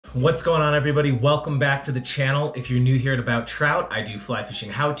What's going on, everybody? Welcome back to the channel. If you're new here at About Trout, I do fly fishing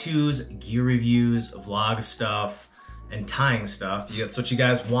how-tos, gear reviews, vlog stuff, and tying stuff. That's what you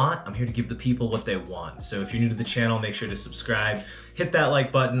guys want. I'm here to give the people what they want. So if you're new to the channel, make sure to subscribe, hit that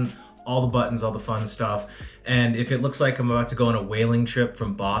like button, all the buttons, all the fun stuff. And if it looks like I'm about to go on a whaling trip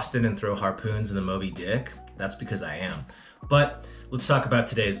from Boston and throw harpoons in the Moby Dick, that's because I am. But let's talk about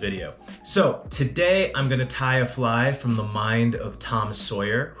today's video. So today I'm gonna tie a fly from the mind of Tom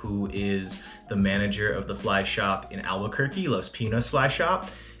Sawyer, who is the manager of the fly shop in Albuquerque, Los Pinos Fly Shop.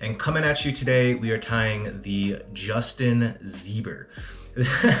 And coming at you today, we are tying the Justin Zeeber.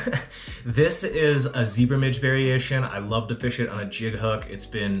 This is a zebra midge variation. I love to fish it on a jig hook. It's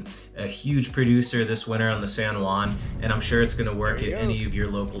been a huge producer this winter on the San Juan, and I'm sure it's gonna work at any of your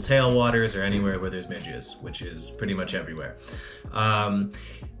local tailwaters or anywhere where there's midges, which is pretty much everywhere.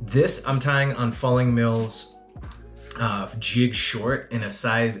 This I'm tying on Fullingmill's jig short in a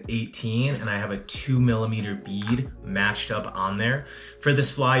size 18, and I have a 2mm bead matched up on there. For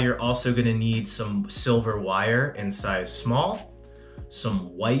this fly, you're also gonna need some silver wire in size small,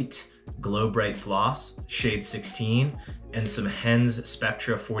 some white Globrite floss, shade 16, and some Hends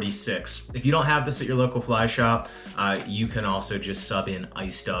Spectra 46. If you don't have this at your local fly shop, you can also just sub in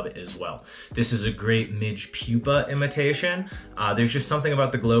ice dub as well. This is a great midge pupa imitation. There's just something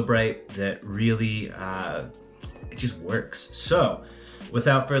about the Globrite that really, it just works. So,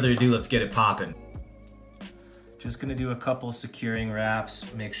 without further ado, let's get it popping. Just gonna do a couple securing wraps,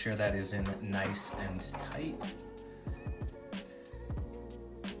 make sure that is in nice and tight.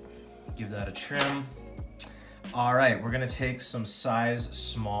 Give that a trim. All right, we're gonna take some size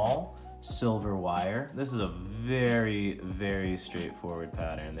small silver wire. This is a very, very straightforward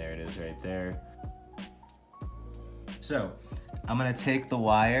pattern. There it is right there. So I'm gonna take the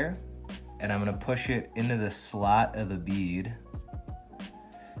wire and I'm gonna push it into the slot of the bead.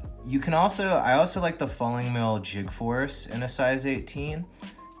 You can also, I also like the Fullingmill Jig Force in a size 18.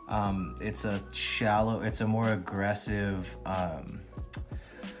 It's a shallow, it's a more aggressive,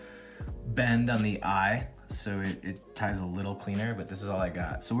 bend on the eye, so it ties a little cleaner, but this is all I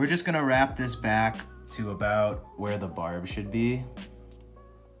got. So we're just gonna wrap this back to about where the barb should be.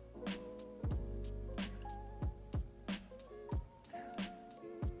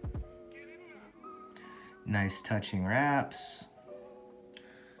 Nice touching wraps.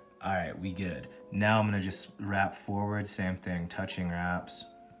 All right, we good. Now I'm gonna just wrap forward, same thing, touching wraps.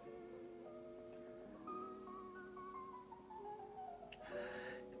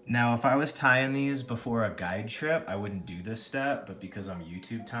 Now, if I was tying these before a guide trip, I wouldn't do this step, but because I'm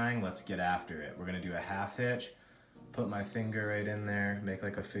YouTube tying, let's get after it. We're gonna do a half hitch, put my finger right in there, make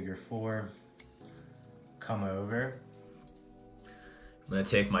like a figure 4, come over. I'm gonna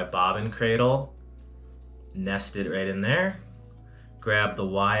take my bobbin cradle, nest it right in there, grab the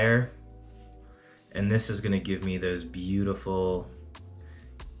wire, and this is gonna give me those beautiful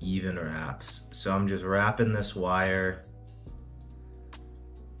even wraps. So I'm just wrapping this wire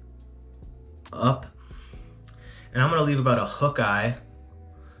up, and I'm gonna leave about a hook eye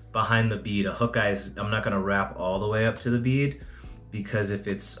behind the bead. A hook eye is, I'm not gonna wrap all the way up to the bead, because if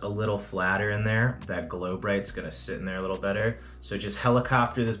it's a little flatter in there, that Globrite's gonna sit in there a little better. So just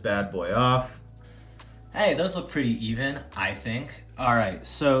helicopter this bad boy off. Hey, those look pretty even, I think. All right,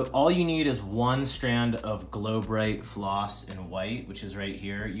 so all you need is one strand of Globrite floss in white, which is right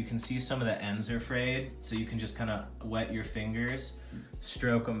here. You can see some of the ends are frayed, so you can just kind of wet your fingers,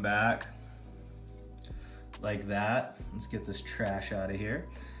 stroke them back, like that. Let's get this trash out of here.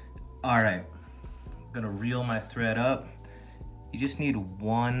 All right, I'm gonna reel my thread up. You just need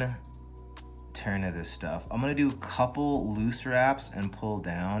one turn of this stuff. I'm gonna do a couple loose wraps and pull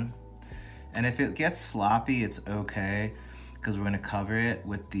down. And if it gets sloppy, it's okay, because we're gonna cover it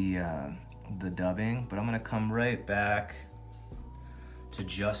with the dubbing, but I'm gonna come right back to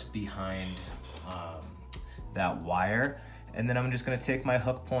just behind that wire. And then I'm just gonna take my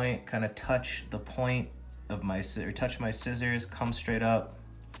hook point, kind of touch the point of my, or touch my scissors, come straight up,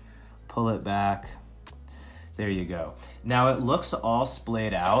 pull it back. There you go. Now it looks all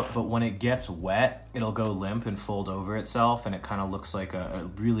splayed out, but when it gets wet, it'll go limp and fold over itself, and it kind of looks like it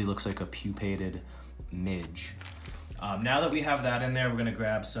really looks like a pupated midge. Now that we have that in there, we're gonna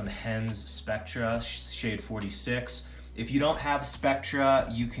grab some Hends Spectra Shade 46. If you don't have Spectra,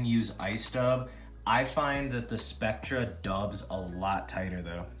 you can use ice dub. I find that the Spectra dubs a lot tighter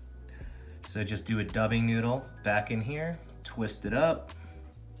though. So just do a dubbing noodle back in here, twist it up.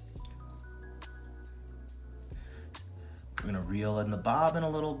 We're gonna reel in the bobbin a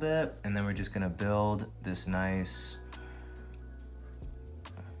little bit, and then we're just gonna build this nice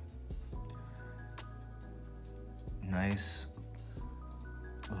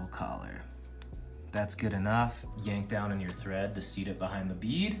little collar. That's good enough. Yank down on your thread to seat it behind the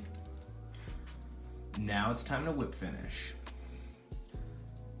bead. Now it's time to whip finish.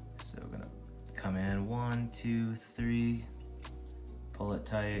 So we're gonna come in 1, 2, 3, pull it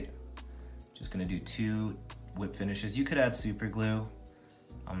tight. Just gonna do 2 whip finishes. You could add super glue.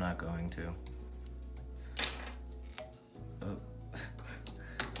 I'm not going to. Oh.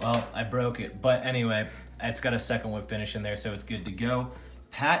 Well, I broke it, but anyway, it's got a second whip finish in there, so it's good to go.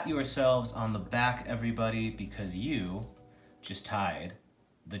 Pat yourselves on the back, everybody, because you just tied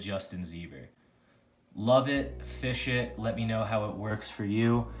the Justin Zeeber. Love it, fish it, let me know how it works for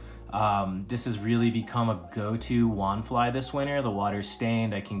you. This has really become a go-to wand fly this winter. The water's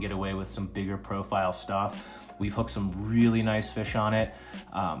stained, I can get away with some bigger profile stuff. We've hooked some really nice fish on it,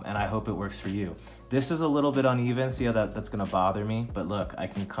 and I hope it works for you. This is a little bit uneven, see how that's gonna bother me, but look, I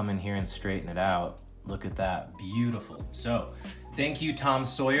can come in here and straighten it out. Look at that, beautiful. So, thank you, Tom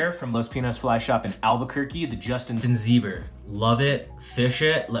Sawyer from Los Pinos Fly Shop in Albuquerque, the Justin Zeeber. Love it, fish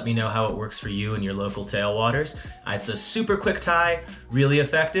it, let me know how it works for you in your local tailwaters. It's a super quick tie, really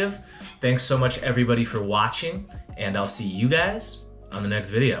effective. Thanks so much everybody for watching, and I'll see you guys on the next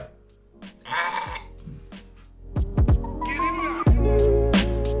video.